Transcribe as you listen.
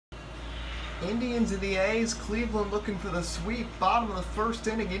Indians and the A's. Cleveland looking for the sweep. Bottom of the first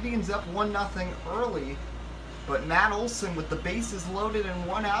inning. Indians up 1-0 early. But Matt Olson, with the bases loaded and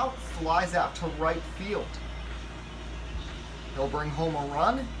 1 out, flies out to right field. He'll bring home a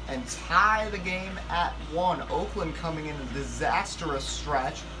run and tie the game at 1. Oakland coming in a disastrous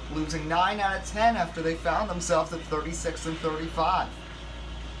stretch, losing 9 out of 10 after they found themselves at 36-35.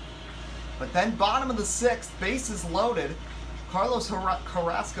 But then bottom of the 6th, bases loaded. Carlos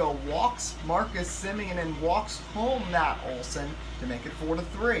Carrasco walks Marcus Semien and walks home Matt Olson to make it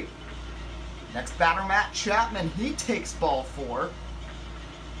 4-3. Next batter, Matt Chapman. He takes ball 4.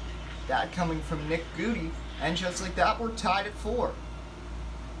 That coming from Nick Goody. And just like that, we're tied at 4.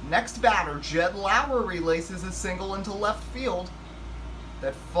 Next batter, Jed Lowry laces a single into left field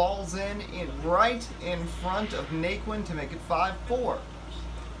that falls in right in front of Naquin to make it 5-4.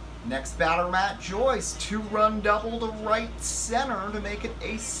 Next batter, Matt Joyce, 2-run double to right center to make it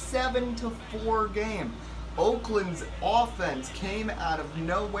a 7-4 game. Oakland's offense came out of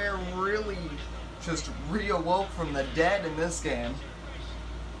nowhere, really just reawoke from the dead in this game.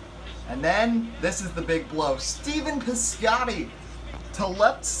 And then, this is the big blow. Stephen Piscotty to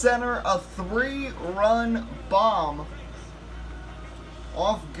left center, a 3-run bomb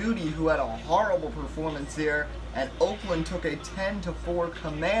off Goody, who had a horrible performance here, and Oakland took a 10-4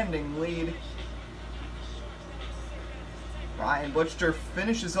 commanding lead. Ryan Butcher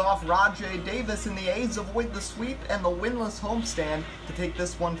finishes off Rajay Davis, and the A's avoid the sweep and the winless homestand to take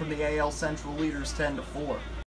this one from the AL Central leaders 10-4.